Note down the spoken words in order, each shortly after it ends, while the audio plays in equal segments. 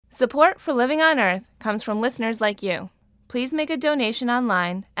Support for Living on Earth comes from listeners like you. Please make a donation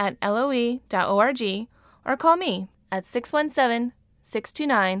online at loe.org or call me at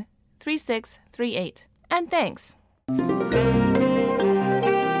 617-629-3638. And thanks.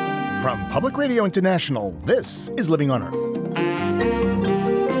 From Public Radio International, this is Living on Earth.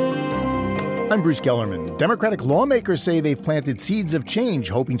 I'm Bruce Gellerman. Democratic lawmakers say they've planted seeds of change,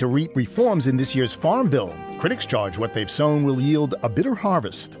 hoping to reap reforms in this year's Farm Bill. Critics charge what they've sown will yield a bitter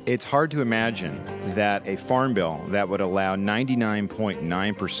harvest. It's hard to imagine that a farm bill that would allow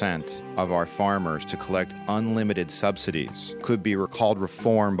 99.9% of our farmers to collect unlimited subsidies could be called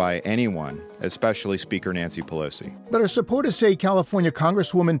reform by anyone, especially Speaker Nancy Pelosi. But her supporters say California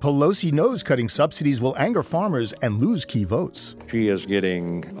Congresswoman Pelosi knows cutting subsidies will anger farmers and lose key votes. She is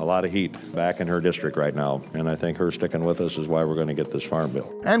getting a lot of heat back in her district right now, and I think her sticking with us is why we're going to get this farm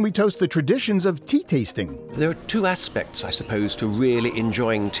bill. And we toast the traditions of tea tasting. There are two aspects, I suppose, to really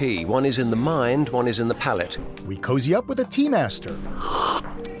enjoying tea. One is in the mind, one is in the palate. We cozy up with a tea master.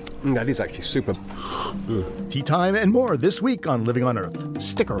 That is actually super. Tea time and more this week on Living on Earth.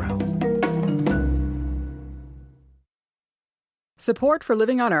 Stick around. Support for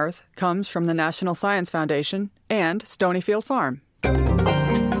Living on Earth comes from the National Science Foundation and Stonyfield Farm.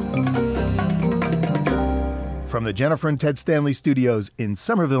 From the Jennifer and Ted Stanley studios in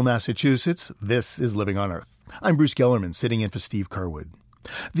Somerville, Massachusetts, this is Living on Earth. I'm Bruce Gellerman, sitting in for Steve Kerwood.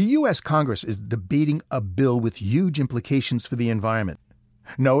 The U.S. Congress is debating a bill with huge implications for the environment.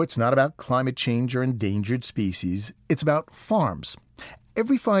 No, it's not about climate change or endangered species. It's about farms.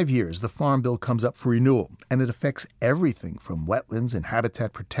 Every 5 years, the Farm Bill comes up for renewal, and it affects everything from wetlands and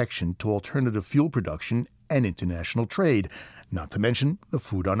habitat protection to alternative fuel production and international trade, not to mention the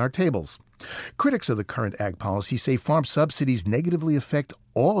food on our tables. Critics of the current ag policy say farm subsidies negatively affect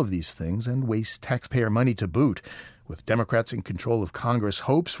all of these things and waste taxpayer money to boot. With Democrats in control of Congress,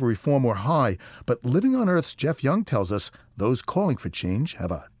 hopes for reform were high, but Living on Earth's Jeff Young tells us those calling for change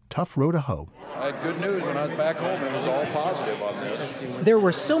have a tough row to hoe. I had good news when I was back home. It was all positive on this. There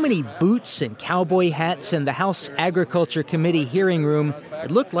were so many boots and cowboy hats in the House Agriculture Committee hearing room,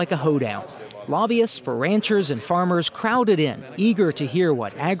 it looked like a hoedown. Lobbyists for ranchers and farmers crowded in, eager to hear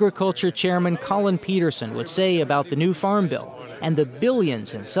what Agriculture Chairman Collin Peterson would say about the new Farm Bill and the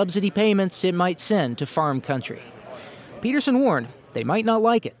billions in subsidy payments it might send to farm country. Peterson warned they might not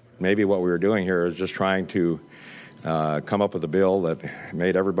like it. Maybe what we were doing here is just trying to come up with a bill that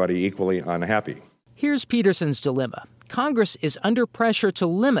made everybody equally unhappy. Here's Peterson's dilemma. Congress is under pressure to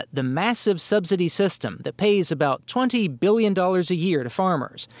limit the massive subsidy system that pays about $20 billion a year to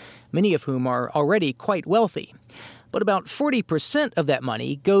farmers, many of whom are already quite wealthy. But about 40% of that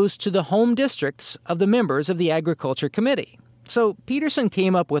money goes to the home districts of the members of the Agriculture Committee. So Peterson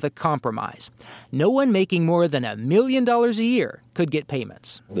came up with a compromise. No one making more than $1 million a year could get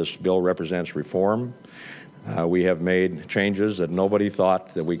payments. This bill represents reform. We have made changes that nobody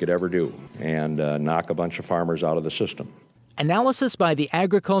thought that we could ever do and knock a bunch of farmers out of the system. Analysis by the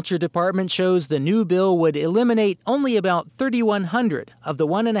Agriculture Department shows the new bill would eliminate only about 3,100 of the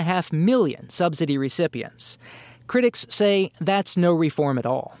 1.5 million subsidy recipients. Critics say that's no reform at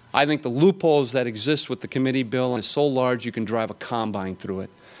all. I think the loopholes that exist with the committee bill is so large you can drive a combine through it.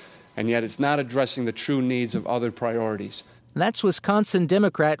 And yet it's not addressing the true needs of other priorities. That's Wisconsin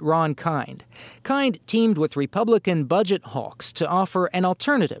Democrat Ron Kind. Kind teamed with Republican budget hawks to offer an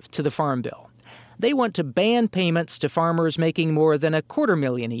alternative to the Farm Bill. They want to ban payments to farmers making more than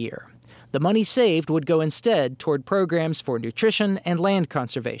 $250,000 a year. The money saved would go instead toward programs for nutrition and land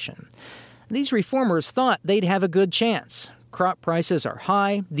conservation. These reformers thought they'd have a good chance. Crop prices are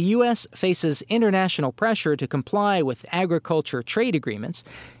high. The U.S. faces international pressure to comply with agriculture trade agreements.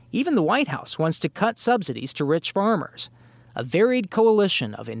 Even the White House wants to cut subsidies to rich farmers. A varied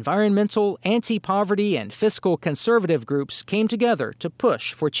coalition of environmental, anti-poverty, and fiscal conservative groups came together to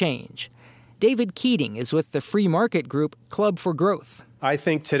push for change. David Keating is with the free market group Club for Growth. I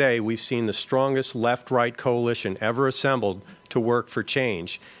think today we've seen the strongest left-right coalition ever assembled to work for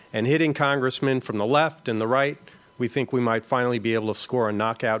change. And hitting congressmen from the left and the right, we think we might finally be able to score a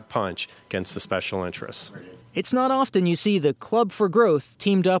knockout punch against the special interests. It's not often you see the Club for Growth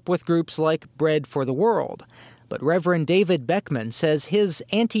teamed up with groups like Bread for the World. But Reverend David Beckman says his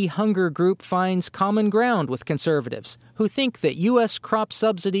anti-hunger group finds common ground with conservatives who think that U.S. crop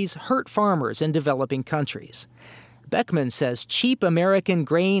subsidies hurt farmers in developing countries. Beckman says cheap American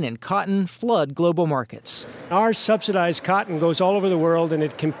grain and cotton flood global markets. Our subsidized cotton goes all over the world, and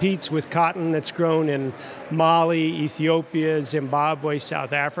it competes with cotton that's grown in Mali, Ethiopia, Zimbabwe,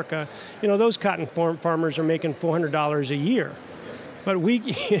 South Africa. You know, those cotton farmers are making $400 a year. But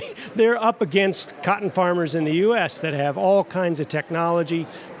they're up against cotton farmers in the U.S. that have all kinds of technology,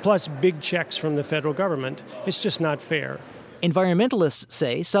 plus big checks from the federal government. It's just not fair. Environmentalists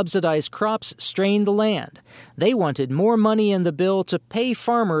say subsidized crops strain the land. They wanted more money in the bill to pay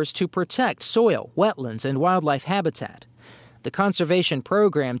farmers to protect soil, wetlands, and wildlife habitat. The conservation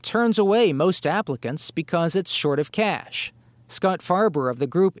program turns away most applicants because it's short of cash. Scott Farber of the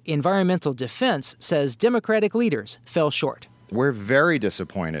group Environmental Defense says Democratic leaders fell short. We're very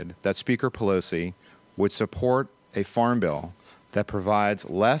disappointed that Speaker Pelosi would support a farm bill that provides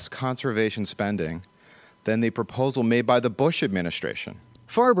less conservation spending than the proposal made by the Bush administration.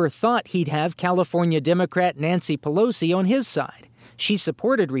 Farber thought he'd have California Democrat Nancy Pelosi on his side. She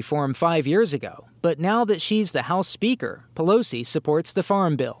supported reform 5 years ago, but now that she's the House Speaker, Pelosi supports the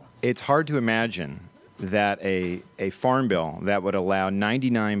farm bill. It's hard to imagine that a farm bill that would allow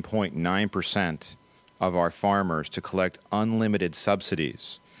 99.9% of our farmers to collect unlimited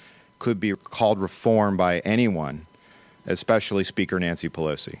subsidies could be called reform by anyone, especially Speaker Nancy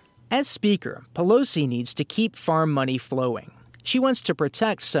Pelosi. As Speaker, Pelosi needs to keep farm money flowing. She wants to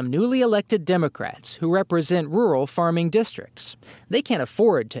protect some newly elected Democrats who represent rural farming districts. They can't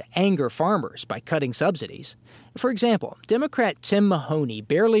afford to anger farmers by cutting subsidies. For example, Democrat Tim Mahoney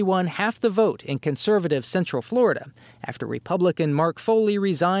barely won half the vote in conservative Central Florida after Republican Mark Foley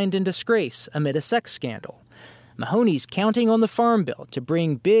resigned in disgrace amid a sex scandal. Mahoney's counting on the farm bill to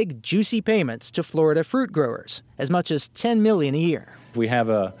bring big, juicy payments to Florida fruit growers, as much as $10 million a year. We have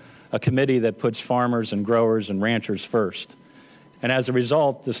a committee that puts farmers and growers and ranchers first. And as a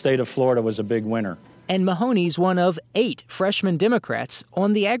result, the state of Florida was a big winner. And Mahoney's one of 8 freshman Democrats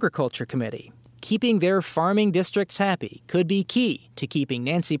on the Agriculture Committee. Keeping their farming districts happy could be key to keeping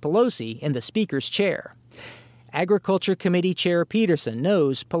Nancy Pelosi in the Speaker's chair. Agriculture Committee Chair Peterson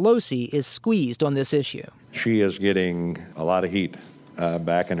knows Pelosi is squeezed on this issue. She is getting a lot of heat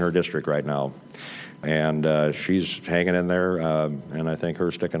back in her district right now. And she's hanging in there, and I think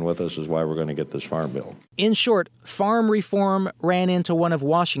her sticking with us is why we're going to get this farm bill. In short, farm reform ran into one of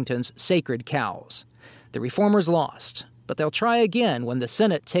Washington's sacred cows. The reformers lost, but they'll try again when the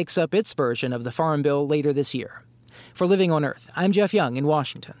Senate takes up its version of the farm bill later this year. For Living on Earth, I'm Jeff Young in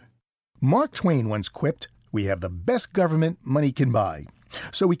Washington. Mark Twain once quipped, "We have the best government money can buy."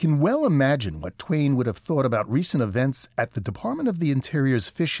 So we can well imagine what Twain would have thought about recent events at the Department of the Interior's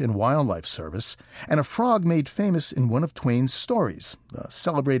Fish and Wildlife Service and a frog made famous in one of Twain's stories, the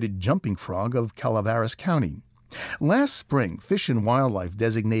celebrated jumping frog of Calaveras County. Last spring, Fish and Wildlife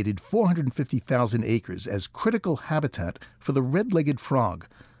designated 450,000 acres as critical habitat for the red-legged frog,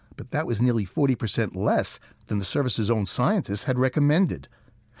 but that was nearly 40% less than the service's own scientists had recommended.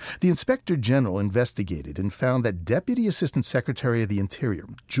 The Inspector General investigated and found that Deputy Assistant Secretary of the Interior,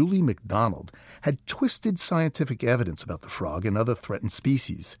 Julie McDonald, had twisted scientific evidence about the frog and other threatened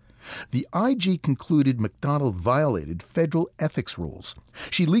species. The IG concluded McDonald violated federal ethics rules.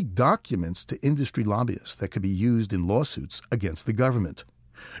 She leaked documents to industry lobbyists that could be used in lawsuits against the government.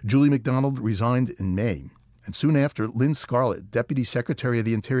 Julie McDonald resigned in May. And soon after, Lynn Scarlett, Deputy Secretary of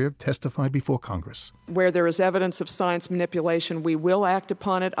the Interior, testified before Congress. Where there is evidence of science manipulation, we will act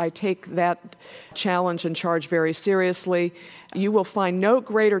upon it. I take that challenge and charge very seriously. You will find no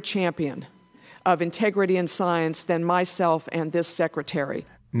greater champion of integrity in science than myself and this secretary.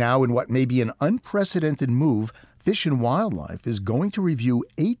 Now, in what may be an unprecedented move, Fish and Wildlife is going to review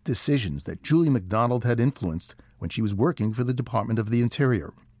 8 decisions that Julie McDonald had influenced when she was working for the Department of the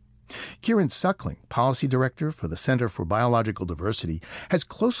Interior. Kieran Suckling, Policy Director for the Center for Biological Diversity, has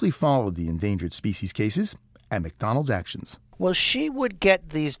closely followed the endangered species cases and McDonald's actions. Well, she would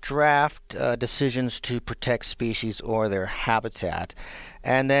get these draft decisions to protect species or their habitat,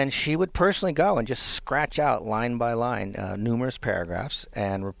 and then she would personally go and just scratch out line by line numerous paragraphs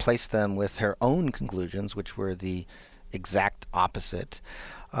and replace them with her own conclusions, which were the exact opposite.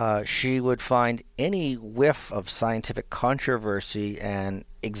 She would find any whiff of scientific controversy and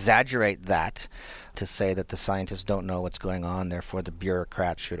exaggerate that to say that the scientists don't know what's going on, therefore the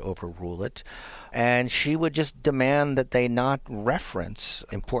bureaucrats should overrule it. And she would just demand that they not reference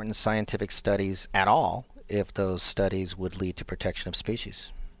important scientific studies at all if those studies would lead to protection of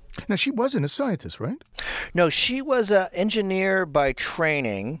species. Now, she wasn't a scientist, right? No, she was an engineer by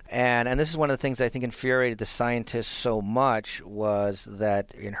training, and this is one of the things I think infuriated the scientists so much was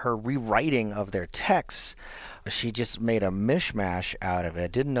that in her rewriting of their texts, she just made a mishmash out of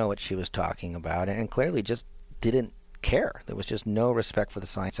it, didn't know what she was talking about, and clearly just didn't care. There was just no respect for the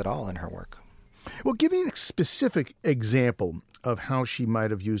science at all in her work. Well, give me a specific example of how she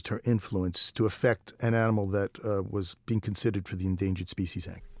might have used her influence to affect an animal that was being considered for the Endangered Species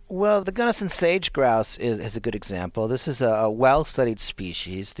Act. Well, the Gunnison sage grouse is a good example. This is a well-studied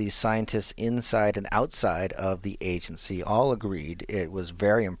species. The scientists inside and outside of the agency all agreed it was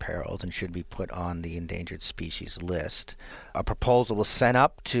very imperiled and should be put on the endangered species list. A proposal was sent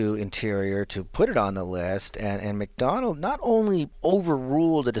up to Interior to put it on the list, and McDonald not only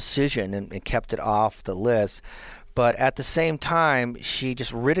overruled the decision and kept it off the list, but at the same time, she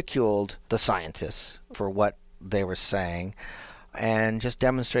just ridiculed the scientists for what they were saying, and just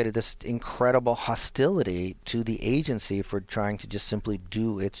demonstrated this incredible hostility to the agency for trying to just simply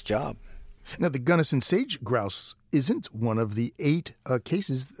do its job. Now, the Gunnison sage grouse isn't one of the 8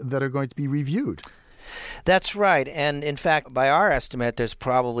 cases that are going to be reviewed. That's right. And in fact, by our estimate, there's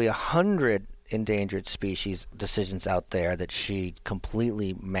probably 100 endangered species decisions out there that she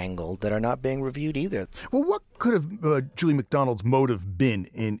completely mangled that are not being reviewed either. Well, what could have Julie McDonald's motive been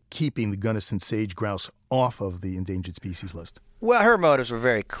in keeping the Gunnison sage grouse off of the endangered species list? Well, her motives were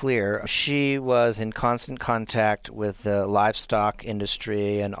very clear. She was in constant contact with the livestock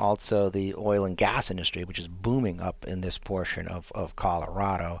industry and also the oil and gas industry, which is booming up in this portion of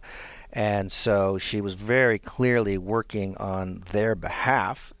Colorado. And so she was very clearly working on their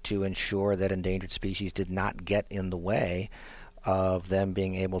behalf to ensure that endangered species did not get in the way of them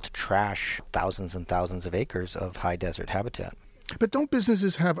being able to trash thousands and thousands of acres of high desert habitat. But don't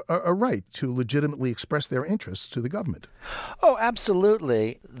businesses have a right to legitimately express their interests to the government? Oh,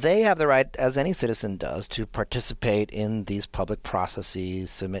 absolutely. They have the right, as any citizen does, to participate in these public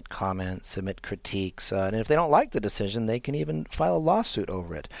processes, submit comments, submit critiques, and if they don't like the decision, they can even file a lawsuit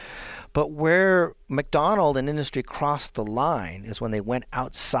over it. But where McDonald and industry crossed the line is when they went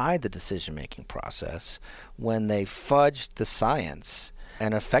outside the decision-making process, when they fudged the science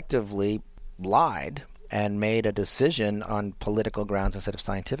and effectively lied and made a decision on political grounds instead of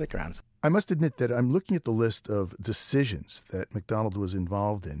scientific grounds. I must admit that I'm looking at the list of decisions that McDonald was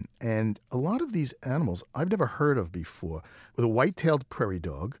involved in, and a lot of these animals I've never heard of before. The white-tailed prairie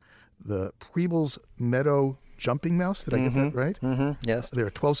dog, the Preble's meadow jumping mouse, did I get that right? Mm-hmm. Yes. There are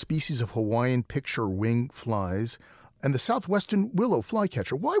 12 species of Hawaiian picture wing flies, and the southwestern willow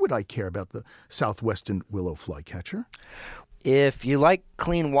flycatcher. Why would I care about the southwestern willow flycatcher? If you like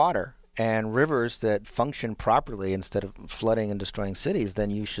clean water and rivers that function properly instead of flooding and destroying cities, then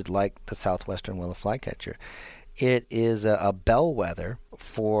you should like the southwestern willow flycatcher. It is a bellwether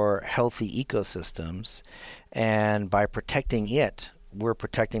for healthy ecosystems, and by protecting it, we're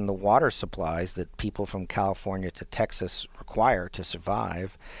protecting the water supplies that people from California to Texas require to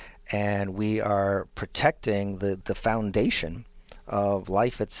survive, and we are protecting the foundation of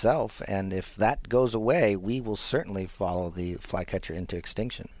life itself. And if that goes away, we will certainly follow the flycatcher into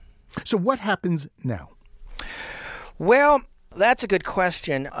extinction. So what happens now? Well, that's a good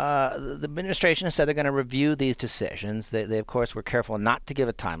question. The administration has said they're going to review these decisions. They, of course, were careful not to give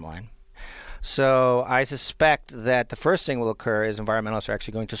a timeline. So I suspect that the first thing will occur is environmentalists are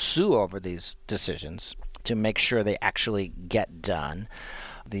actually going to sue over these decisions to make sure they actually get done.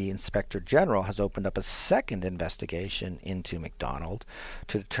 The Inspector General has opened up a second investigation into McDonald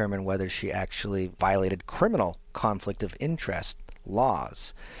to determine whether she actually violated criminal conflict of interest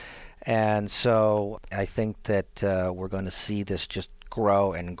laws. And so I think that we're going to see this just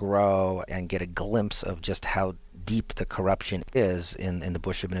grow and get a glimpse of just how deep the corruption is in the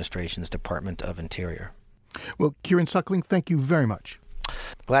Bush administration's Department of Interior. Well, Kieran Suckling, thank you very much.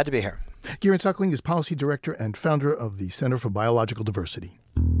 Glad to be here. Kieran Suckling is Policy Director and founder of the Center for Biological Diversity.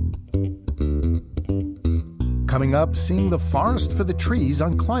 Coming up, seeing the forest for the trees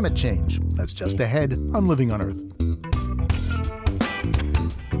on climate change. That's just ahead on Living on Earth.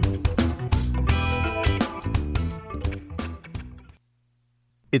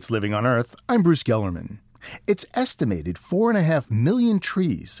 It's Living on Earth. I'm Bruce Gellerman. It's estimated 4.5 million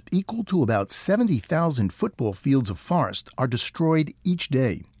trees, equal to about 70,000 football fields of forest, are destroyed each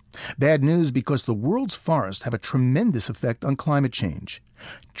day. Bad news because the world's forests have a tremendous effect on climate change.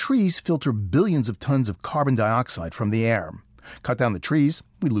 Trees filter billions of tons of carbon dioxide from the air. Cut down the trees,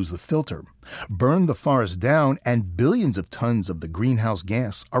 we lose the filter. Burn the forest down, and billions of tons of the greenhouse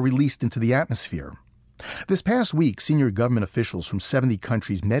gas are released into the atmosphere. This past week, senior government officials from 70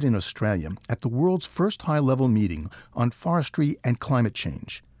 countries met in Australia at the world's first high-level meeting on forestry and climate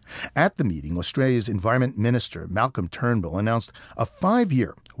change. At the meeting, Australia's Environment Minister, Malcolm Turnbull, announced a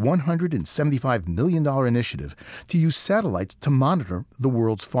 5-year, $175 million initiative to use satellites to monitor the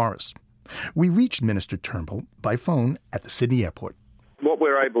world's forests. We reached Minister Turnbull by phone at the Sydney airport. What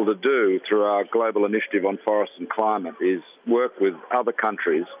we're able to do through our global initiative on forest and climate is work with other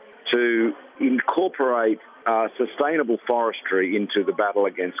countries to incorporate sustainable forestry into the battle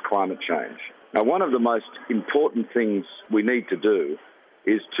against climate change. Now, one of the most important things we need to do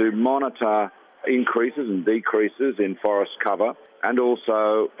is to monitor increases and decreases in forest cover and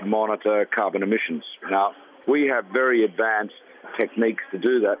also monitor carbon emissions. Now, we have very advanced techniques to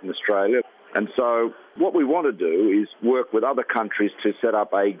do that in Australia. And so what we want to do is work with other countries to set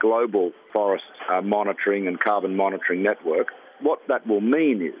up a global forest monitoring and carbon monitoring network. What that will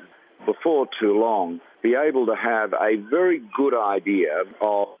mean is, before too long, be able to have a very good idea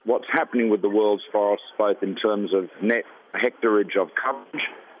of what's happening with the world's forests, both in terms of net hectareage of coverage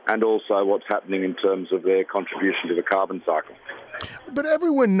and also what's happening in terms of their contribution to the carbon cycle. But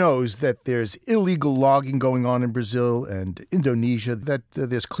everyone knows that there's illegal logging going on in Brazil and Indonesia, that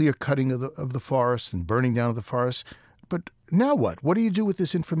there's clear cutting of the forests and burning down of the forests. But now what? What do you do with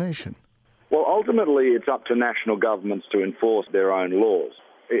this information? Well, ultimately, it's up to national governments to enforce their own laws.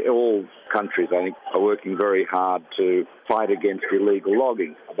 All countries, I think, are working very hard to fight against illegal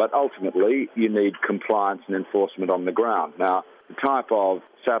logging. But ultimately, you need compliance and enforcement on the ground. Now, the type of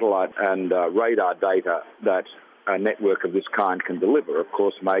satellite and radar data that a network of this kind can deliver, of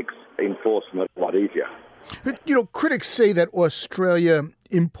course, makes enforcement a lot easier. But, critics say that Australia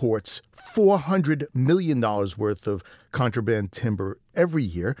imports $400 million worth of contraband timber every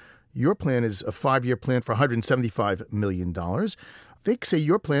year. Your plan is a 5-year plan for $175 million. They say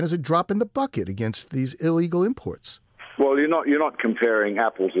your plan is a drop in the bucket against these illegal imports. Well, you're not comparing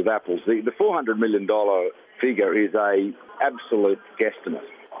apples with apples. The $400 million figure is a absolute guesstimate.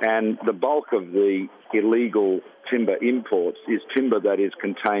 And the bulk of the illegal timber imports is timber that is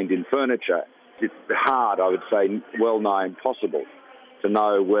contained in furniture. It's hard, I would say, well-nigh impossible to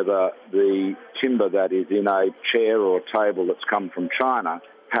know whether the timber that is in a chair or a table that's come from China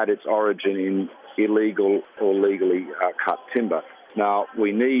had its origin in illegal or legally cut timber. Now,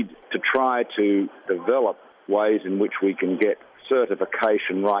 we need to try to develop ways in which we can get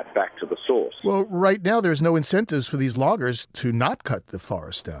certification right back to the source. Well, right now there's no incentives for these loggers to not cut the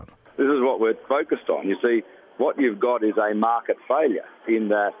forest down. This is what we're focused on. You see, what you've got is a market failure in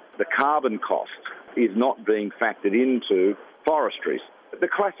that the carbon cost is not being factored into forestries. The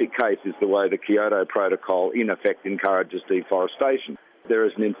classic case is the way the Kyoto Protocol in effect encourages deforestation. There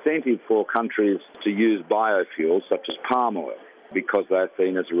is an incentive for countries to use biofuels such as palm oil because they're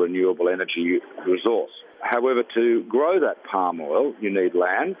seen as a renewable energy resource. However, to grow that palm oil, you need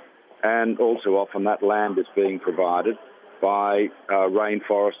land, and also often that land is being provided by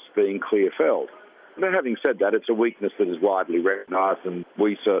rainforests being clear-felled. But having said that, it's a weakness that is widely recognised, and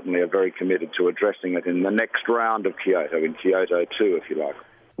we certainly are very committed to addressing it in the next round of Kyoto, in Kyoto 2, if you like.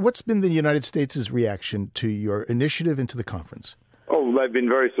 What's been the United States' reaction to your initiative and to the conference? Oh, they've been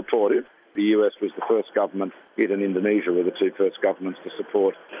very supportive. The US was the first government, it and Indonesia were the two first governments to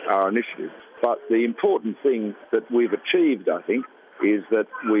support our initiative. But the important thing that we've achieved, I think, is that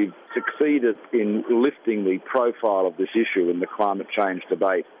we've succeeded in lifting the profile of this issue in the climate change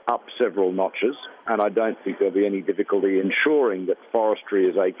debate up several notches. And I don't think there'll be any difficulty ensuring that forestry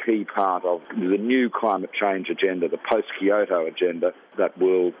is a key part of the new climate change agenda, the post-Kyoto agenda that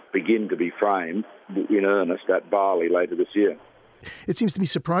will begin to be framed in earnest at Bali later this year. It seems to me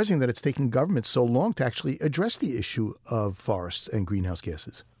surprising that it's taken governments so long to actually address the issue of forests and greenhouse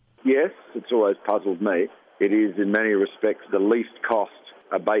gases. Yes, it's always puzzled me. It is, in many respects, the least cost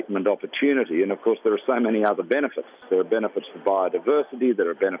abatement opportunity. And, of course, there are so many other benefits. There are benefits for biodiversity. There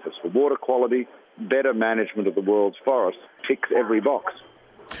are benefits for water quality. Better management of the world's forests ticks every box.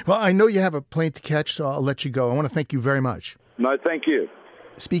 Well, I know you have a plane to catch, so I'll let you go. I want to thank you very much. No, thank you.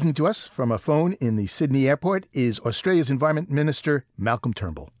 Speaking to us from a phone in the Sydney airport is Australia's Environment Minister, Malcolm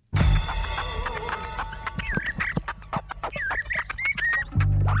Turnbull.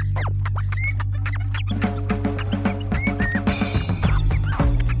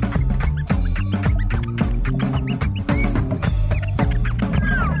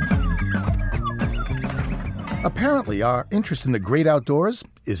 Apparently, our interest in the great outdoors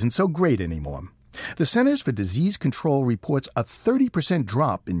isn't so great anymore. The Centers for Disease Control reports a 30%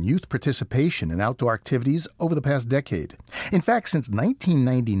 drop in youth participation in outdoor activities over the past decade. In fact, since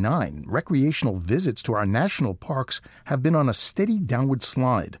 1999, recreational visits to our national parks have been on a steady downward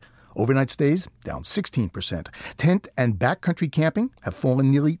slide. Overnight stays, down 16%. Tent and backcountry camping have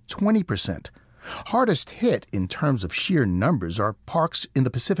fallen nearly 20%. Hardest hit in terms of sheer numbers are parks in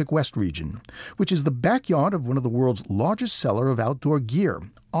the Pacific West region, which is the backyard of one of the world's largest seller of outdoor gear,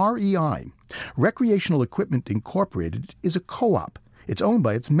 REI. Recreational Equipment Incorporated is a co-op. It's owned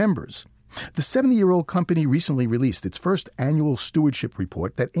by its members. The 70-year-old company recently released its first annual stewardship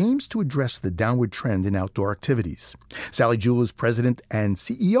report that aims to address the downward trend in outdoor activities. Sally Jewell is president and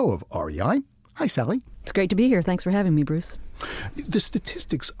CEO of REI. Hi, Sally. It's great to be here. Thanks for having me, Bruce. The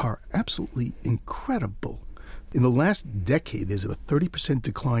statistics are absolutely incredible. In the last decade, there's a 30%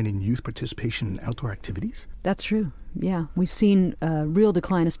 decline in youth participation in outdoor activities. That's true. Yeah, we've seen a real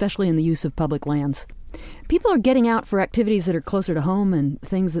decline, especially in the use of public lands. People are getting out for activities that are closer to home and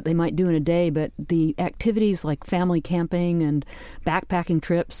things that they might do in a day, but the activities like family camping and backpacking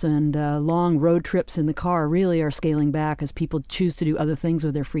trips and long road trips in the car really are scaling back as people choose to do other things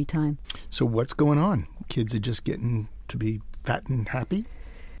with their free time. So what's going on? Kids are just getting to be fat and happy?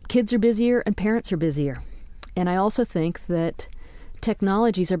 Kids are busier and parents are busier. And I also think that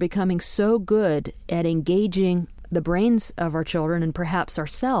technologies are becoming so good at engaging the brains of our children and perhaps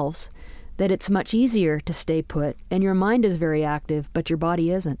ourselves that it's much easier to stay put. And your mind is very active, but your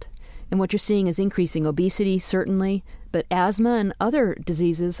body isn't. And what you're seeing is increasing obesity, certainly, but asthma and other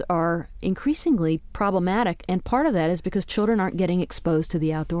diseases are increasingly problematic. And part of that is because children aren't getting exposed to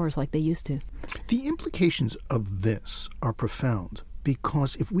the outdoors like they used to. The implications of this are profound,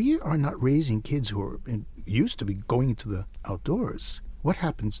 because if we are not raising kids who are used to be going into the outdoors, what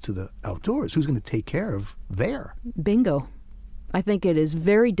happens to the outdoors? Who's going to take care of there? Bingo. I think it is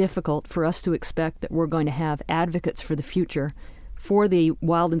very difficult for us to expect that we're going to have advocates for the future for the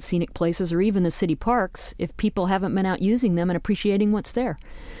wild and scenic places or even the city parks if people haven't been out using them and appreciating what's there.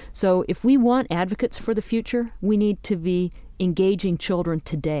 So if we want advocates for the future, we need to be engaging children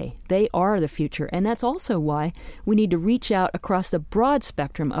today. They are the future. And that's also why we need to reach out across the broad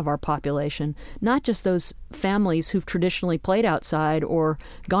spectrum of our population, not just those families who've traditionally played outside or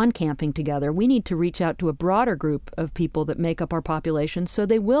gone camping together. We need to reach out to a broader group of people that make up our population so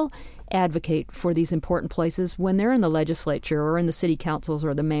they will advocate for these important places when they're in the legislature or in the city councils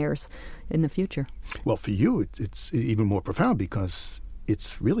or the mayors in the future. Well, for you, it's even more profound because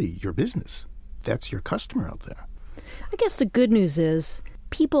it's really your business. That's your customer out there. I guess the good news is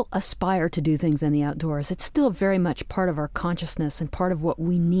people aspire to do things in the outdoors. It's still very much part of our consciousness and part of what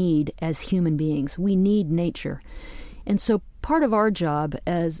we need as human beings. We need nature. And so part of our job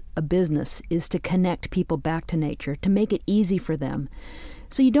as a business is to connect people back to nature, to make it easy for them.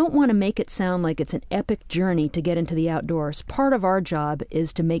 So you don't want to make it sound like it's an epic journey to get into the outdoors. Part of our job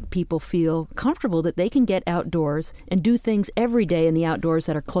is to make people feel comfortable that they can get outdoors and do things every day in the outdoors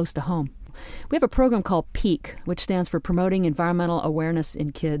that are close to home. We have a program called PEAK, which stands for Promoting Environmental Awareness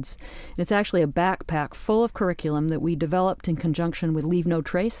in Kids. And it's actually a backpack full of curriculum that we developed in conjunction with Leave No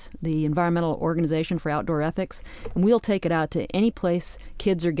Trace, the environmental organization for outdoor ethics. And we'll take it out to any place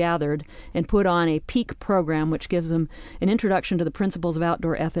kids are gathered and put on a PEAK program, which gives them an introduction to the principles of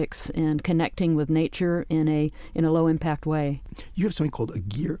outdoor ethics and connecting with nature in a low-impact way. You have something called a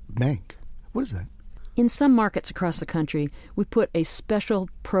gear bank. What is that? In some markets across the country, we put a special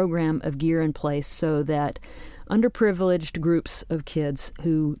program of gear in place so that underprivileged groups of kids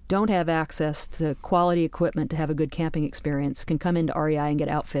who don't have access to quality equipment to have a good camping experience can come into REI and get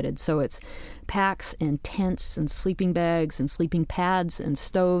outfitted. So it's packs and tents and sleeping bags and sleeping pads and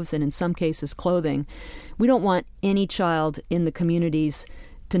stoves and in some cases clothing. We don't want any child in the communities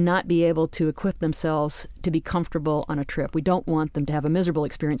to not be able to equip themselves to be comfortable on a trip. We don't want them to have a miserable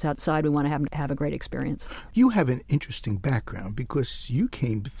experience outside. We want to have a great experience. You have an interesting background because you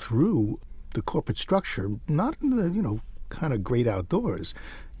came through the corporate structure, not in the, kind of great outdoors.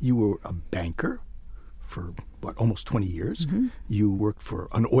 You were a banker for, almost 20 years. Mm-hmm. You worked for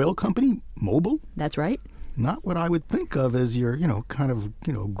an oil company, Mobil. That's right. Not what I would think of as your,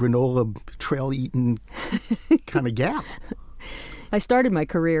 granola trail-eating kind of gal. I started my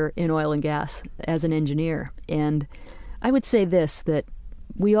career in oil and gas as an engineer, and I would say this, that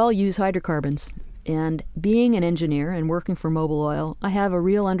we all use hydrocarbons, and being an engineer and working for Mobil Oil, I have a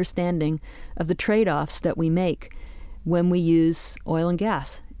real understanding of the trade-offs that we make when we use oil and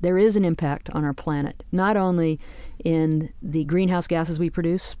gas. There is an impact on our planet, not only in the greenhouse gases we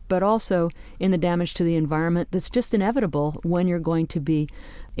produce, but also in the damage to the environment that's just inevitable when you're going to be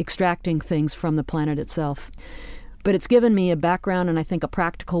extracting things from the planet itself. But it's given me a background and I think a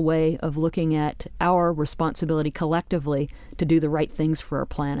practical way of looking at our responsibility collectively to do the right things for our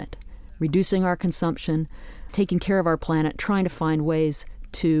planet. Reducing our consumption, taking care of our planet, trying to find ways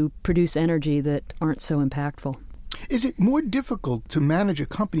to produce energy that aren't so impactful. Is it more difficult to manage a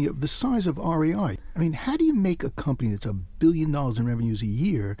company of the size of REI? I mean, how do you make a company that's $1 billion in revenues a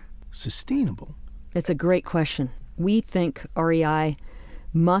year sustainable? It's a great question. We think REI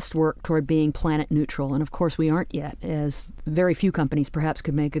must work toward being planet neutral, and of course we aren't yet, as very few companies perhaps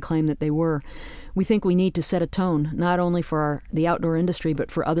could make a claim that they were. We think we need to set a tone, not only for the outdoor industry,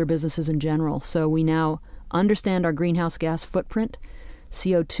 but for other businesses in general. So we now understand our greenhouse gas footprint,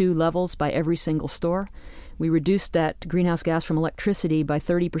 CO2 levels by every single store. We reduced that greenhouse gas from electricity by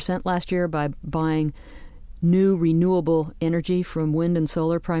 30% last year by buying new renewable energy from wind and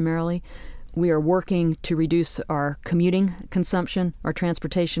solar primarily. We are working to reduce our commuting consumption, our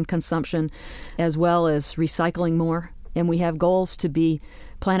transportation consumption, as well as recycling more. And we have goals to be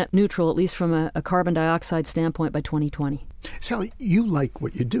planet neutral, at least from a carbon dioxide standpoint, by 2020. Sally, you like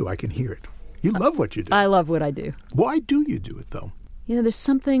what you do. I can hear it. You love what you do. I love what I do. Why do you do it, though? There's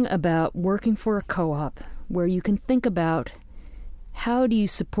something about working for a co-op where you can think about how do you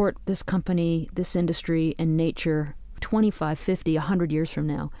support this company, this industry, and nature 25, 50, 100 years from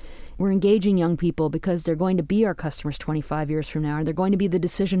now. We're engaging young people because they're going to be our customers 25 years from now, and they're going to be the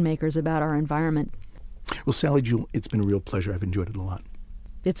decision makers about our environment. Well, Sally Jewell, it's been a real pleasure. I've enjoyed it a lot.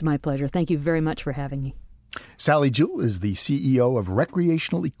 It's my pleasure. Thank you very much for having me. Sally Jewell is the CEO of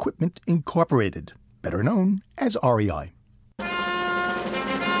Recreational Equipment Incorporated, better known as REI.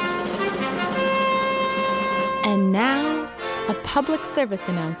 And now, a public service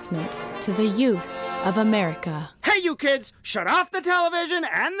announcement to the youth of America. Hey, you kids, shut off the television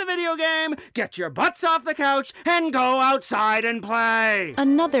and the video game, get your butts off the couch, and go outside and play.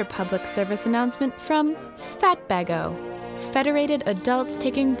 Another public service announcement from Fatbago, Federated Adults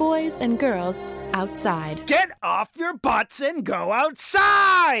Taking Boys and Girls Outside. Get off your butts and go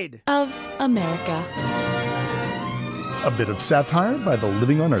outside! Of America. A bit of satire by the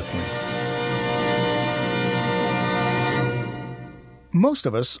Living on Earthlings. Most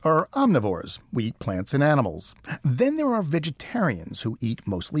of us are omnivores. We eat plants and animals. Then there are vegetarians who eat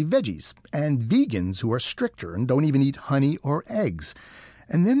mostly veggies, and vegans who are stricter and don't even eat honey or eggs.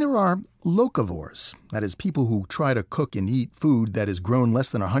 And then there are locavores, that is, people who try to cook and eat food that is grown less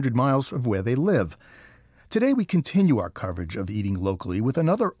than 100 miles of where they live. Today we continue our coverage of eating locally with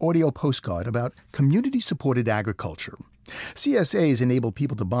another audio postcard about community-supported agriculture. CSAs enable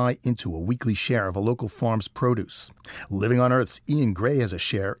people to buy into a weekly share of a local farm's produce. Living on Earth's Ian Gray has a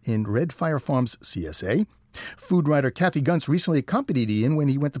share in Red Fire Farms CSA. Food writer Kathy Gunts recently accompanied Ian when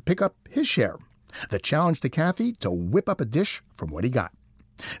he went to pick up his share. The challenge to Kathy to whip up a dish from what he got.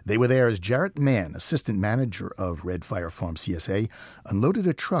 They were there as Jarrett Mann, assistant manager of Red Fire Farm CSA, unloaded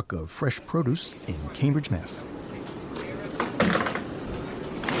a truck of fresh produce in Cambridge, Mass.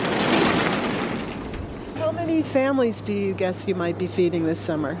 How many families do you guess you might be feeding this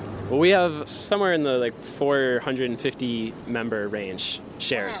summer? Well, we have somewhere in the 450 member range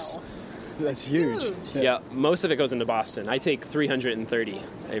shares. Wow. That's huge. Yeah, most of it goes into Boston. I take 330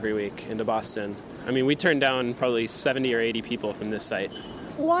 every week into Boston. I mean, we turn down probably 70 or 80 people from this site.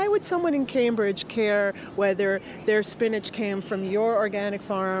 Why would someone in Cambridge care whether their spinach came from your organic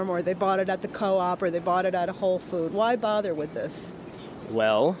farm or they bought it at the co-op or they bought it at a Whole Food? Why bother with this?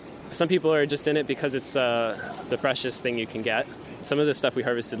 Well, some people are just in it because it's the freshest thing you can get. Some of the stuff we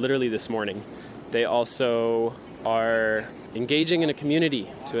harvested literally this morning. They also are engaging in a community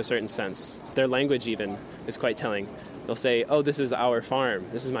to a certain sense. Their language even is quite telling. They'll say, oh, this is our farm.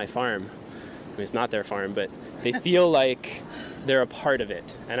 This is my farm. I mean, it's not their farm, but they feel like they're a part of it.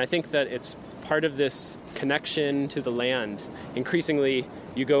 And I think that it's part of this connection to the land. Increasingly,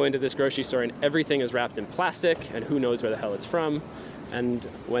 you go into this grocery store and everything is wrapped in plastic, and who knows where the hell it's from. And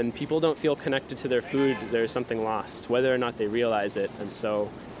when people don't feel connected to their food, there's something lost, whether or not they realize it. And so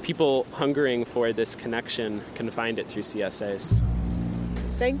people hungering for this connection can find it through CSAs.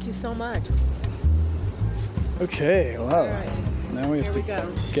 Thank you so much. Okay, wow. All right. Now we have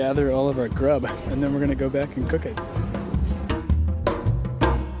to gather all of our grub, and then we're going to go back and cook it.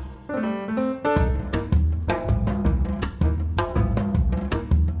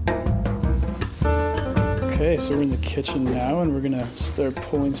 Okay, so we're in the kitchen now, and we're going to start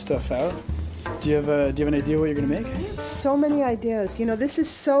pulling stuff out. Do you have an idea what you're going to make? I have so many ideas. You know, this is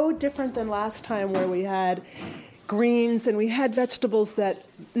so different than last time where we had greens and we had vegetables that,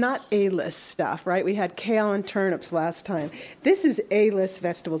 not A-list stuff, right? We had kale and turnips last time. This is A-list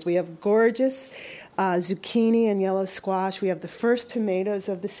vegetables. We have gorgeous zucchini and yellow squash. We have the first tomatoes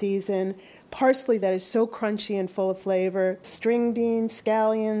of the season, parsley that is so crunchy and full of flavor, string beans,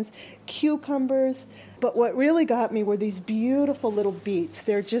 scallions, cucumbers. But what really got me were these beautiful little beets.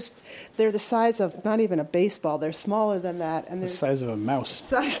 They're the size of not even a baseball. They're smaller than that. And they're the size of a mouse.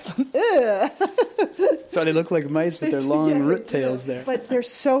 That's why they look like mice with their long root tails there. But they're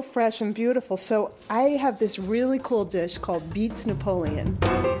so fresh and beautiful. So I have this really cool dish called Beets Napoleon.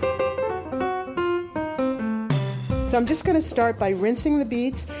 So I'm just going to start by rinsing the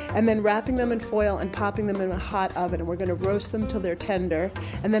beets and then wrapping them in foil and popping them in a hot oven. And we're going to roast them till they're tender.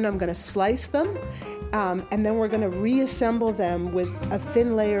 And then I'm going to slice them. And then we're going to reassemble them with a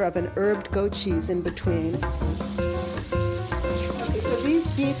thin layer of an herbed goat cheese in between. Okay, so these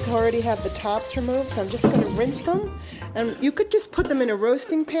beets already have the tops removed, so I'm just going to rinse them. And you could just put them in a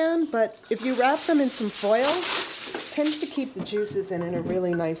roasting pan, but if you wrap them in some foil, tends to keep the juices in a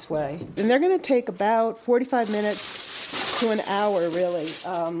really nice way. And they're going to take about 45 minutes to an hour, really,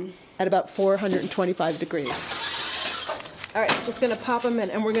 at about 425 degrees. All right, just going to pop them in,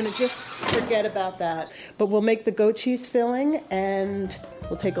 and we're going to just forget about that. But we'll make the goat cheese filling, and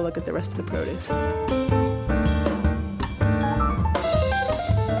we'll take a look at the rest of the produce.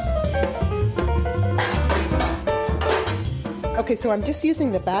 Okay, so I'm just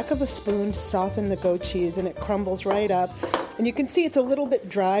using the back of a spoon to soften the goat cheese, and it crumbles right up. And you can see it's a little bit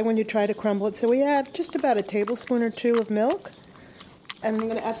dry when you try to crumble it, so we add just about a tablespoon or two of milk. And I'm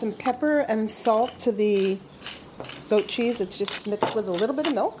going to add some pepper and salt to the goat cheese. It's just mixed with a little bit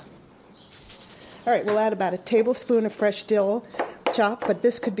of milk. All right, we'll add about a tablespoon of fresh dill chopped, but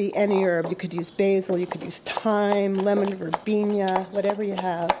this could be any herb. You could use basil, you could use thyme, lemon verbena, whatever you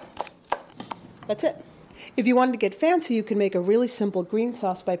have. That's it. If you wanted to get fancy, you can make a really simple green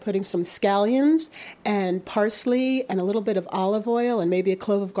sauce by putting some scallions and parsley and a little bit of olive oil and maybe a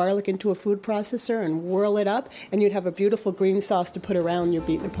clove of garlic into a food processor and whirl it up, and you'd have a beautiful green sauce to put around your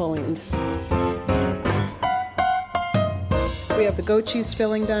beet Napoleons. So we have the goat cheese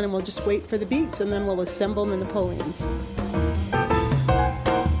filling done, and we'll just wait for the beets, and then we'll assemble the Napoleons.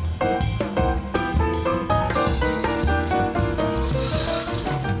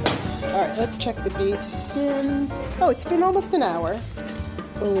 All right, let's check the beets. It's been almost an hour.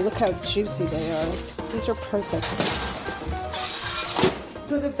 Oh, look how juicy they are. These are perfect.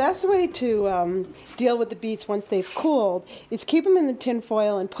 So the best way to deal with the beets once they've cooled is keep them in the tin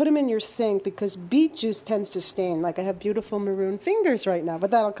foil and put them in your sink, because beet juice tends to stain. Like I have beautiful maroon fingers right now,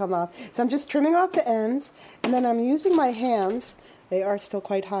 but that'll come off. So I'm just trimming off the ends, and then I'm using my hands. They are still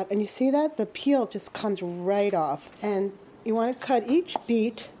quite hot. And you see that? The peel just comes right off. And you want to cut each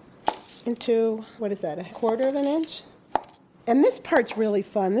beet into, what is that, 1/4 of an inch? And this part's really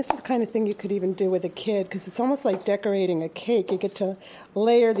fun. This is the kind of thing you could even do with a kid, because it's almost like decorating a cake. You get to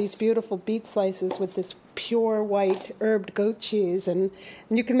layer these beautiful beet slices with this pure white herbed goat cheese. And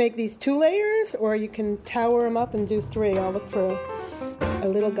you can make these 2 layers, or you can tower them up and do 3. I'll look for a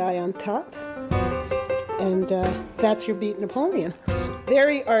little guy on top. And that's your beet Napoleon.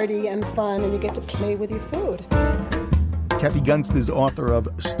 Very arty and fun, and you get to play with your food. Kathy Gunst is author of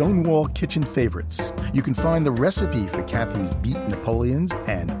Stonewall Kitchen Favorites. You can find the recipe for Kathy's beet Napoleons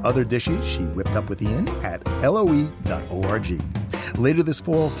and other dishes she whipped up with Ian at LOE.org. Later this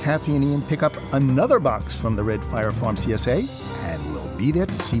fall, Kathy and Ian pick up another box from the Red Fire Farm CSA, and we'll be there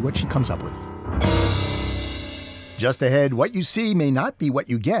to see what she comes up with. Just ahead, what you see may not be what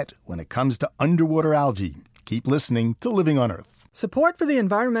you get when it comes to underwater algae. Keep listening to Living on Earth. Support for the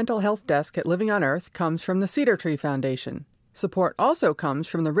Environmental Health Desk at Living on Earth comes from the Cedar Tree Foundation. Support also comes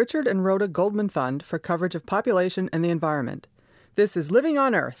from the Richard and Rhoda Goldman Fund for coverage of population and the environment. This is Living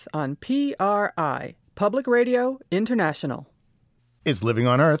on Earth on PRI, Public Radio International. It's Living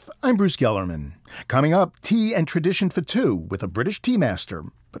on Earth. I'm Bruce Gellerman. Coming up, tea and tradition for 2 with a British tea master.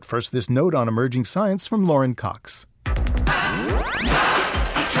 But first, this note on emerging science from Lauren Cox.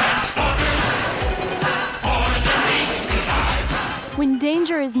 When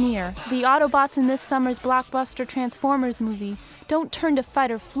danger is near, the Autobots in this summer's blockbuster Transformers movie don't turn to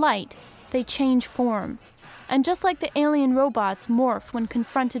fight or flight, they change form. And just like the alien robots morph when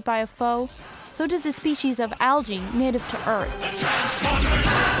confronted by a foe, so does a species of algae native to Earth.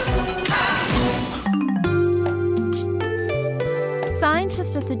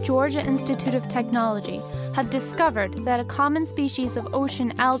 Scientists at the Georgia Institute of Technology have discovered that a common species of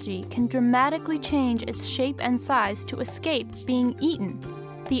ocean algae can dramatically change its shape and size to escape being eaten.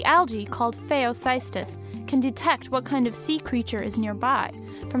 The algae, called Phaeocystis, can detect what kind of sea creature is nearby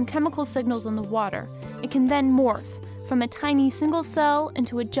from chemical signals in the water. It can then morph from a tiny single cell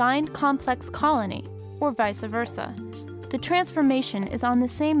into a giant complex colony, or vice versa. The transformation is on the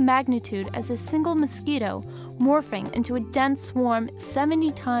same magnitude as a single mosquito morphing into a dense swarm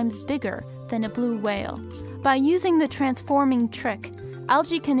 70 times bigger than a blue whale. By using the transforming trick,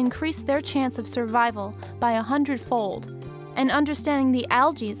 algae can increase their chance of survival by 100-fold, and understanding the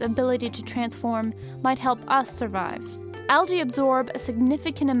algae's ability to transform might help us survive. Algae absorb a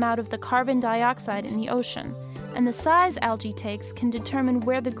significant amount of the carbon dioxide in the ocean, and the size algae takes can determine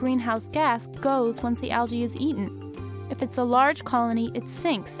where the greenhouse gas goes once the algae is eaten. If it's a large colony, it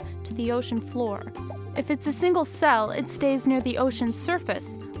sinks to the ocean floor. If it's a single cell, it stays near the ocean's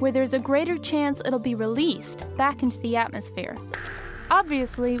surface, where there's a greater chance it'll be released back into the atmosphere.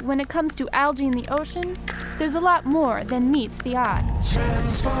 Obviously, when it comes to algae in the ocean, there's a lot more than meets the eye.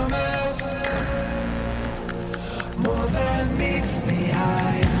 Transformers, more than meets the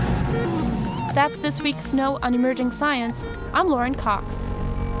eye. That's this week's Note on Emerging Science. I'm Lauren Cox.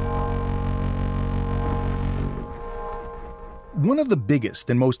 One of the biggest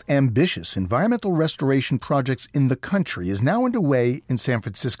and most ambitious environmental restoration projects in the country is now underway in San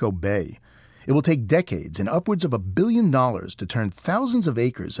Francisco Bay. It will take decades and upwards of $1 billion to turn thousands of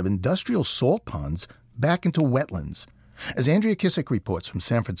acres of industrial salt ponds back into wetlands. As Andrea Kissick reports from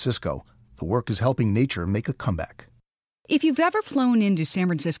San Francisco, the work is helping nature make a comeback. If you've ever flown into San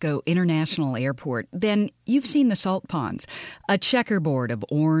Francisco International Airport, then you've seen the salt ponds, a checkerboard of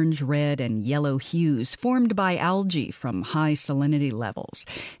orange, red, and yellow hues formed by algae from high salinity levels.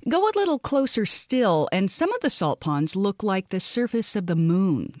 Go a little closer still, and some of the salt ponds look like the surface of the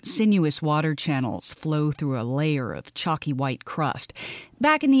moon. Sinuous water channels flow through a layer of chalky white crust.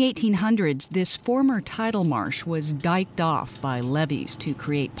 Back in the 1800s, this former tidal marsh was diked off by levees to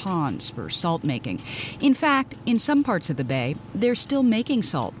create ponds for salt making. In fact, in some parts of the bay, they're still making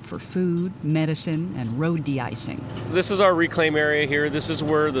salt for food, medicine, and road de-icing. This is our reclaim area here. This is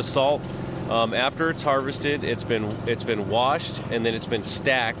where the salt, after it's harvested, it's been washed and then it's been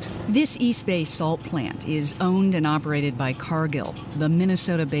stacked. This East Bay salt plant is owned and operated by Cargill, the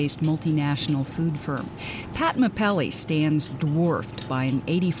Minnesota-based multinational food firm. Pat Mapelli stands dwarfed by an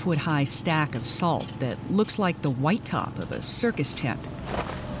 80-foot-high stack of salt that looks like the white top of a circus tent.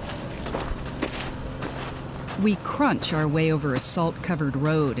 We crunch our way over a salt-covered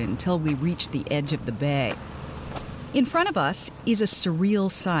road until we reach the edge of the bay. In front of us is a surreal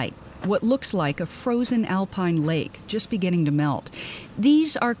sight, what looks like a frozen alpine lake just beginning to melt.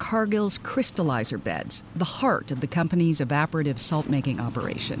 These are Cargill's crystallizer beds, the heart of the company's evaporative salt-making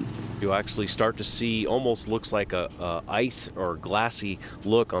operation. You actually start to see almost looks like a ice or glassy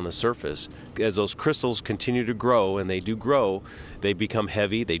look on the surface. As those crystals continue to grow, and they do grow, they become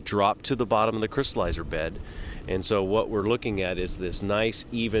heavy, they drop to the bottom of the crystallizer bed. And so what we're looking at is this nice,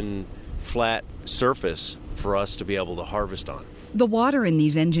 even, flat surface for us to be able to harvest on. The water in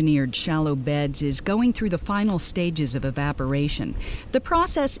these engineered shallow beds is going through the final stages of evaporation. The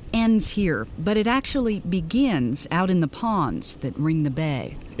process ends here, but it actually begins out in the ponds that ring the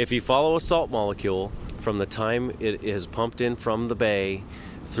bay. If you follow a salt molecule from the time it is pumped in from the bay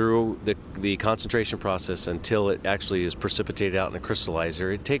through the concentration process until it actually is precipitated out in a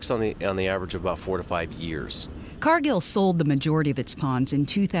crystallizer, it takes on the average about 4 to 5 years. Cargill sold the majority of its ponds in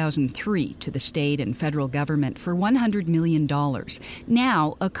 2003 to the state and federal government for $100 million.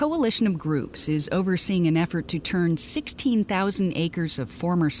 Now, a coalition of groups is overseeing an effort to turn 16,000 acres of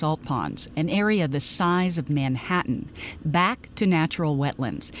former salt ponds, an area the size of Manhattan, back to natural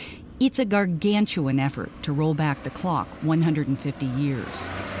wetlands. It's a gargantuan effort to roll back the clock 150 years.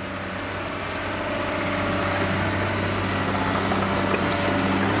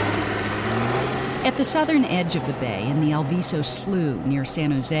 At the southern edge of the bay, in the Alviso Slough near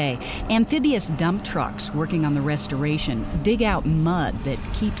San Jose, amphibious dump trucks working on the restoration dig out mud that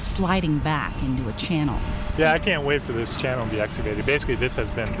keeps sliding back into a channel. Yeah, I can't wait for this channel to be excavated. Basically, this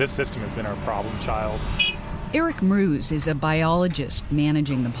system has been our problem child. Eric Mruz is a biologist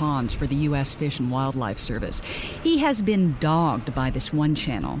managing the ponds for the U.S. Fish and Wildlife Service. He has been dogged by this one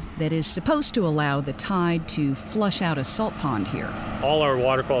channel that is supposed to allow the tide to flush out a salt pond here. All our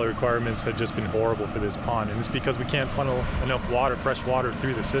water quality requirements have just been horrible for this pond, and it's because we can't funnel enough water, fresh water,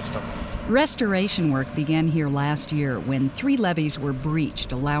 through the system. Restoration work began here last year when 3 levees were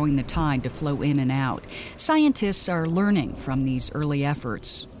breached, allowing the tide to flow in and out. Scientists are learning from these early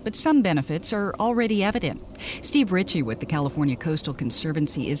efforts, but some benefits are already evident. Steve Ritchie with the California Coastal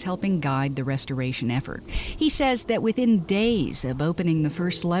Conservancy is helping guide the restoration effort. He says that within days of opening the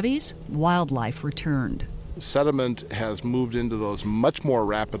first levees, wildlife returned. Sediment has moved into those much more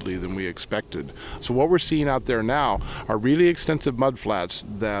rapidly than we expected. So what we're seeing out there now are really extensive mudflats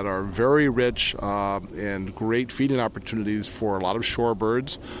that are very rich and great feeding opportunities for a lot of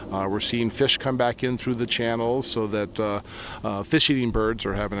shorebirds. We're seeing fish come back in through the channels so that fish-eating birds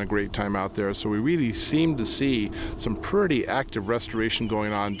are having a great time out there. So we really seem to see some pretty active restoration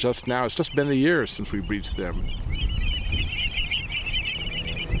going on just now. It's just been a year since we've reached them.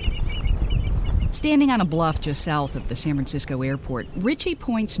 Standing on a bluff just south of the San Francisco airport, Ritchie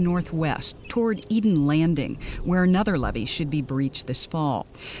points northwest toward Eden Landing, where another levee should be breached this fall.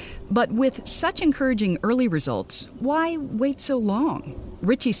 But with such encouraging early results, why wait so long?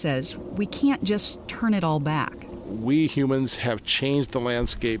 Ritchie says we can't just turn it all back. We humans have changed the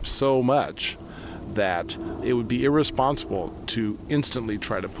landscape so much that it would be irresponsible to instantly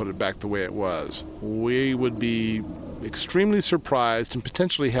try to put it back the way it was. We would be extremely surprised and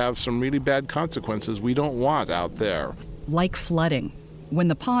potentially have some really bad consequences we don't want out there. Like flooding. When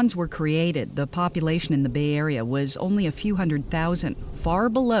the ponds were created, the population in the Bay Area was only a few 100,000, far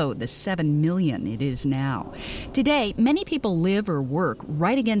below the 7 million it is now. Today, many people live or work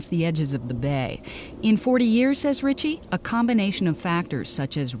right against the edges of the bay. In 40 years, says Richie, a combination of factors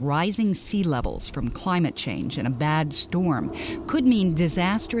such as rising sea levels from climate change and a bad storm could mean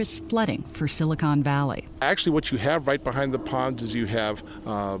disastrous flooding for Silicon Valley. Actually, what you have right behind the ponds is you have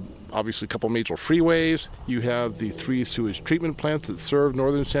obviously a couple major freeways, you have the 3 sewage treatment plants that serve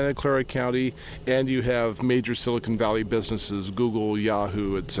northern Santa Clara County, and you have major Silicon Valley businesses, Google,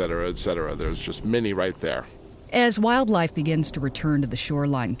 Yahoo, et cetera, et cetera. There's just many right there. As wildlife begins to return to the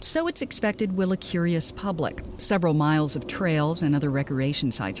shoreline, so it's expected will a curious public. Several miles of trails and other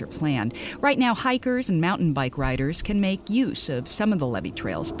recreation sites are planned. Right now, hikers and mountain bike riders can make use of some of the levee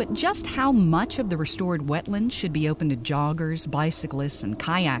trails, but just how much of the restored wetlands should be open to joggers, bicyclists, and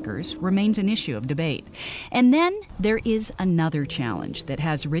kayakers remains an issue of debate. And then there is another challenge that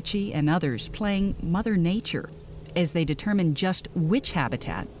has Richie and others playing Mother Nature as they determine just which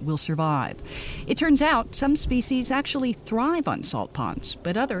habitat will survive. It turns out some species actually thrive on salt ponds,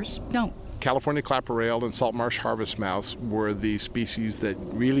 but others don't. California clapper rail and salt marsh harvest mouse were the species that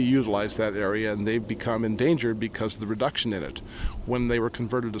really utilized that area, and they've become endangered because of the reduction in it. When they were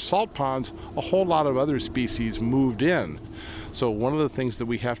converted to salt ponds, a whole lot of other species moved in. So one of the things that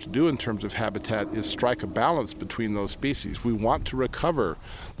we have to do in terms of habitat is strike a balance between those species. We want to recover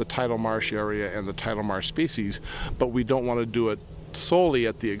the tidal marsh area and the tidal marsh species, but we don't want to do it solely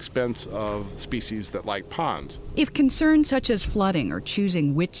at the expense of species that like ponds. If concerns such as flooding or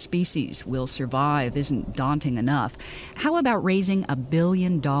choosing which species will survive isn't daunting enough, how about raising $1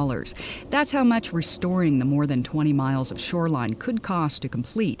 billion? That's how much restoring the more than 20 miles of shoreline could cost to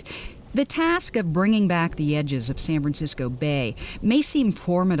complete. The task of bringing back the edges of San Francisco Bay may seem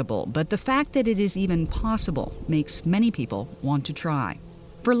formidable, but the fact that it is even possible makes many people want to try.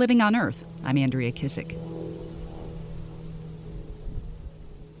 For Living on Earth, I'm Andrea Kissick.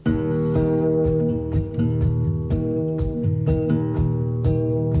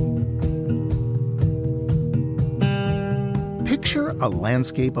 Picture a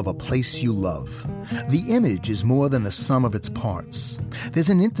landscape of a place you love. The image is more than the sum of its parts. There's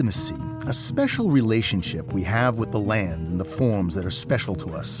an intimacy, a special relationship we have with the land and the forms that are special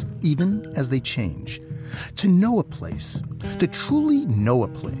to us, even as they change. To know a place, to truly know a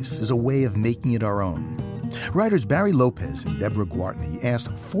place, is a way of making it our own. Writers Barry Lopez and Deborah Gwartney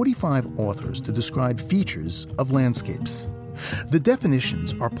asked 45 authors to describe features of landscapes. The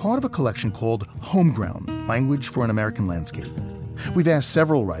definitions are part of a collection called Homeground, Language for an American Landscape. We've asked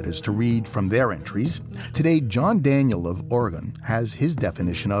several writers to read from their entries. Today, John Daniel of Oregon has his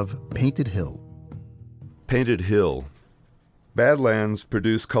definition of painted hill. Painted hill. Badlands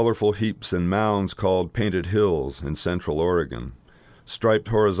produce colorful heaps and mounds called painted hills in central Oregon, striped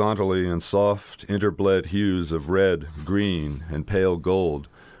horizontally in soft, interbled hues of red, green, and pale gold,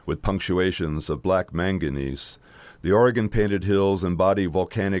 with punctuations of black manganese. The Oregon painted hills embody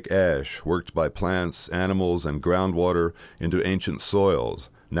volcanic ash worked by plants, animals, and groundwater into ancient soils,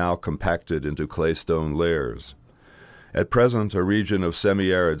 now compacted into claystone layers. At present, a region of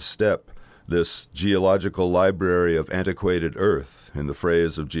semi-arid steppe, this geological library of antiquated earth, in the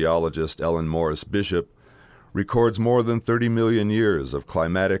phrase of geologist Ellen Morris Bishop, records more than 30 million years of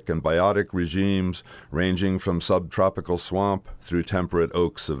climatic and biotic regimes ranging from subtropical swamp through temperate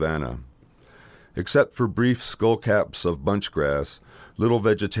oak savanna. Except for brief skullcaps of bunchgrass, little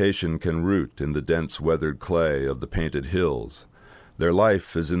vegetation can root in the dense weathered clay of the painted hills. Their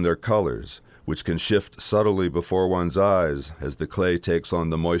life is in their colors, which can shift subtly before one's eyes as the clay takes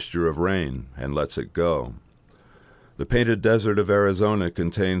on the moisture of rain and lets it go. The painted desert of Arizona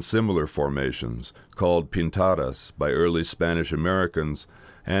contains similar formations, called pintadas by early Spanish Americans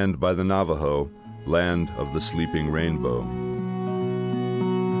and by the Navajo, land of the sleeping rainbow.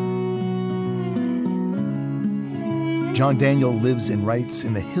 John Daniel lives and writes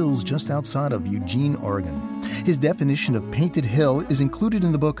in the hills just outside of Eugene, Oregon. His definition of painted hill is included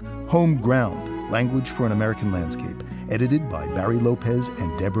in the book Homeground, Language for an American Landscape, edited by Barry Lopez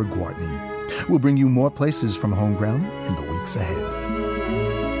and Deborah Gwartney. We'll bring you more places from Homeground in the weeks ahead.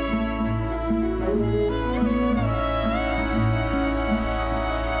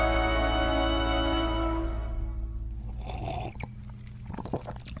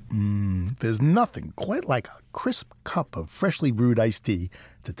 There's nothing quite like a crisp cup of freshly brewed iced tea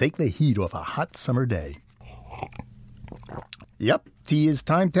to take the heat off a hot summer day. Yep, tea is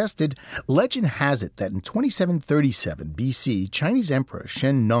time-tested. Legend has it that in 2737 BC, Chinese Emperor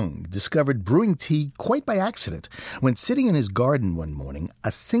Shen Nung discovered brewing tea quite by accident. When sitting in his garden one morning,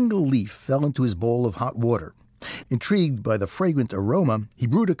 a single leaf fell into his bowl of hot water. Intrigued by the fragrant aroma, he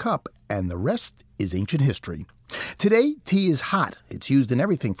brewed a cup, and the rest is ancient history. Today, tea is hot. It's used in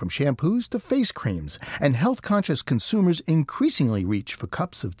everything from shampoos to face creams, and health-conscious consumers increasingly reach for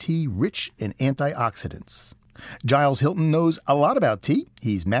cups of tea rich in antioxidants. Giles Hilton knows a lot about tea.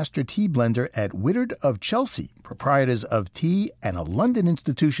 He's master tea blender at Whittard of Chelsea, proprietors of tea and a London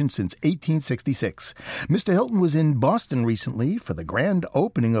institution since 1866. Mr. Hilton was in Boston recently for the grand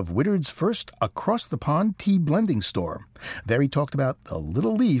opening of Whittard's first across-the-pond tea blending store. There he talked about the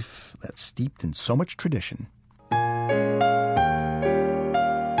little leaf that's steeped in so much tradition.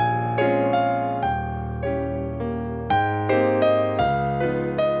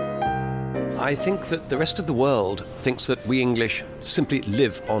 I think that the rest of the world thinks that we English simply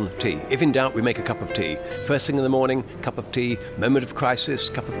live on tea. If in doubt, we make a cup of tea. First thing in the morning, cup of tea. Moment of crisis,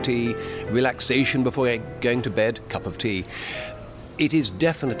 cup of tea. Relaxation before going to bed, cup of tea. It is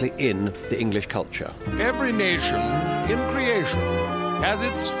definitely in the English culture. Every nation in creation has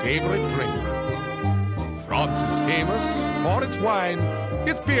its favorite drink. France is famous for its wine,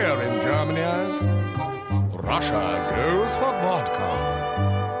 its beer in Germany. Russia goes for vodka.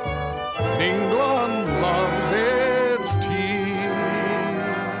 England loves its tea.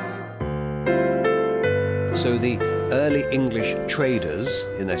 So the early English traders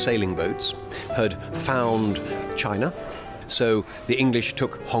in their sailing boats had found China. So the English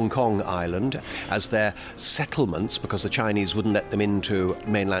took Hong Kong Island as their settlements because the Chinese wouldn't let them into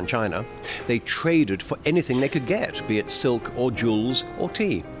mainland China. They traded for anything they could get, be it silk or jewels or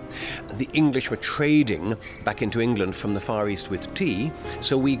tea. The English were trading back into England from the Far East with tea,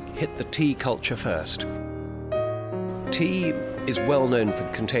 so we hit the tea culture first. Tea is well known for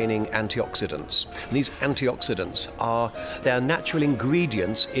containing antioxidants. And these antioxidants they are natural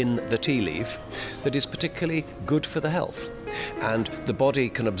ingredients in the tea leaf that is particularly good for the health. And the body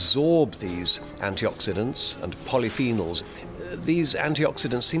can absorb these antioxidants and polyphenols. These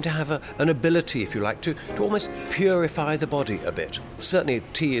antioxidants seem to have an ability, if you like, to almost purify the body a bit. Certainly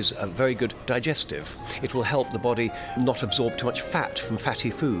tea is a very good digestive. It will help the body not absorb too much fat from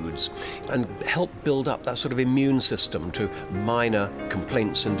fatty foods and help build up that sort of immune system to minor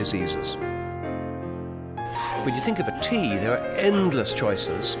complaints and diseases. When you think of a tea, there are endless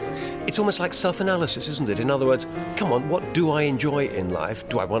choices. It's almost like self-analysis, isn't it? In other words, come on, what do I enjoy in life?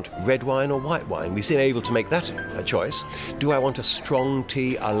 Do I want red wine or white wine? We seem able to make that a choice. Do I want a strong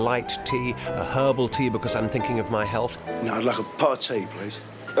tea, a light tea, a herbal tea because I'm thinking of my health? No, I'd like a pot of tea, please.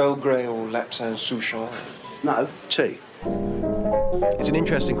 Earl Grey or Lapsang Souchong? No, tea. It's an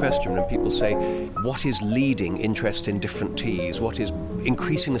interesting question when people say, what is leading interest in different teas? What is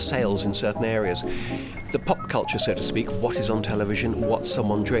increasing the sales in certain areas? The pop culture, so to speak, what is on television, what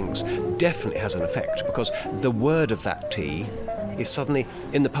someone drinks, definitely has an effect because the word of that tea is suddenly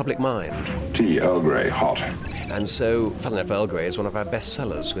in the public mind. Tea Earl Grey, hot. And so, funnily enough, Earl Grey is one of our best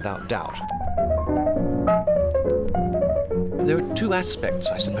sellers, without doubt. There are two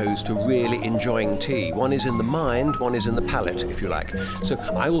aspects, I suppose, to really enjoying tea. One is in the mind, one is in the palate, if you like. So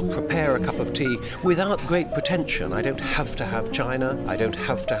I will prepare a cup of tea without great pretension. I don't have to have china. I don't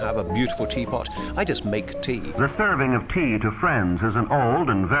have to have a beautiful teapot. I just make tea. The serving of tea to friends is an old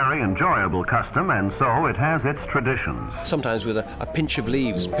and very enjoyable custom, and so it has its traditions. Sometimes with a pinch of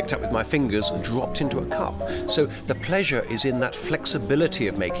leaves picked up with my fingers and dropped into a cup. So the pleasure is in that flexibility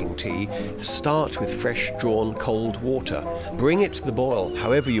of making tea. Start with fresh drawn cold water. Bring it to the boil,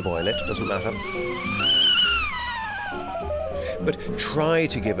 however you boil it, doesn't matter. But try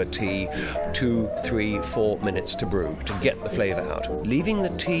to give a tea 2, 3, 4 minutes to brew to get the flavour out. Leaving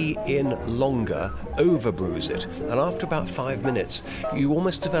the tea in longer overbrews it, and after about 5 minutes you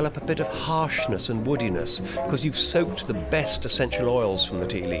almost develop a bit of harshness and woodiness because you've soaked the best essential oils from the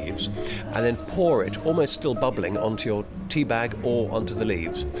tea leaves and then pour it, almost still bubbling, onto your tea bag or onto the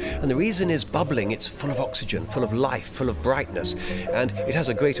leaves. And the reason is bubbling, it's full of oxygen, full of life, full of brightness, and it has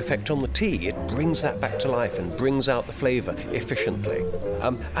a great effect on the tea. It brings that back to life and brings out the flavour efficiently.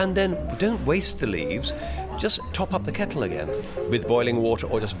 And then don't waste the leaves. Just top up the kettle again with boiling water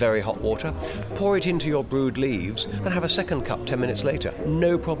or just very hot water. Pour it into your brewed leaves and have a second cup 10 minutes later.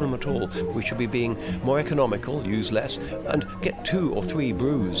 No problem at all. We should be being more economical, use less, and get 2 or 3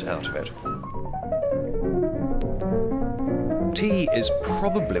 brews out of it. Tea is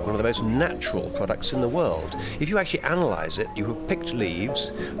probably one of the most natural products in the world. If you actually analyse it, you have picked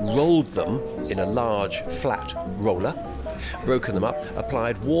leaves, rolled them in a large flat roller, broken them up,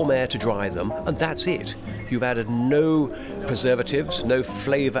 applied warm air to dry them, and that's it. You've added no preservatives, no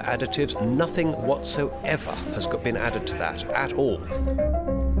flavour additives, nothing whatsoever has been added to that at all.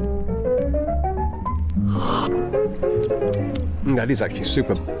 That is actually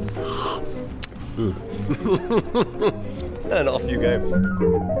super. And off you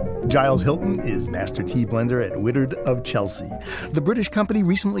go. Giles Hilton is master tea blender at Whittard of Chelsea. The British company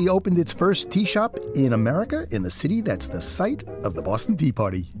recently opened its first tea shop in America in the city that's the site of the Boston Tea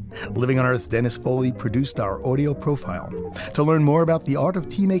Party. Living on Earth's Dennis Foley produced our audio profile. To learn more about the art of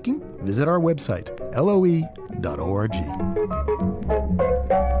tea making, visit our website, loe.org.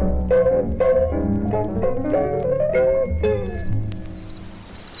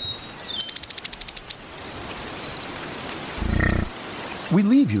 We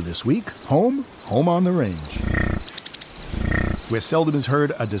leave you this week home on the range, where seldom is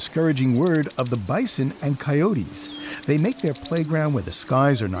heard a discouraging word of the bison and coyotes. They make their playground where the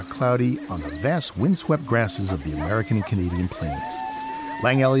skies are not cloudy on the vast windswept grasses of the American and Canadian plains.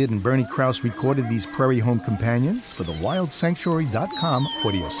 Lang Elliott and Bernie Krause recorded these prairie home companions for the WildSanctuary.com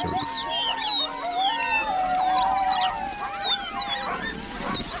audio series.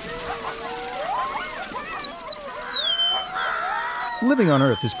 Living on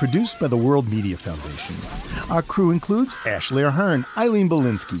Earth is produced by the World Media Foundation. Our crew includes Ashley Ahern, Eileen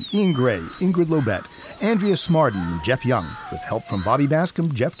Belinsky, Ian Gray, Ingrid Lobet, Andrea Smarden, and Jeff Young, with help from Bobby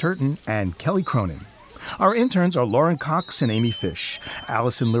Bascom, Jeff Turton, and Kelly Cronin. Our interns are Lauren Cox and Amy Fish.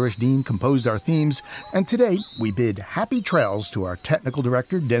 Allison Lirish-Dean composed our themes, and today we bid happy trails to our technical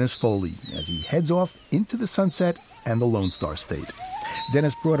director, Dennis Foley, as he heads off into the sunset and the Lone Star State.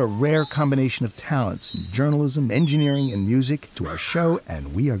 Dennis brought a rare combination of talents in journalism, engineering, and music to our show,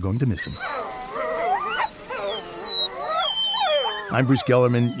 and we are going to miss him. I'm Bruce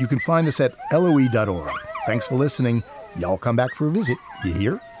Gellerman. You can find us at loe.org. Thanks for listening. Y'all come back for a visit. You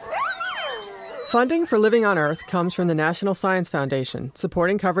hear? Funding for Living on Earth comes from the National Science Foundation,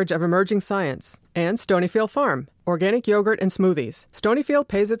 supporting coverage of emerging science, and Stonyfield Farm, organic yogurt and smoothies. Stonyfield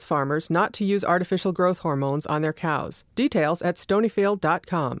pays its farmers not to use artificial growth hormones on their cows. Details at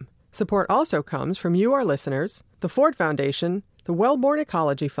stonyfield.com. Support also comes from you, our listeners, the Ford Foundation, the Wellborn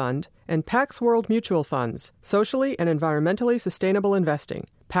Ecology Fund, and Pax World Mutual Funds, socially and environmentally sustainable investing.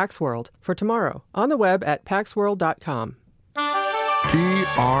 Pax World, for tomorrow. On the web at paxworld.com.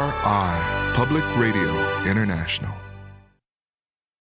 PRI, Public Radio International.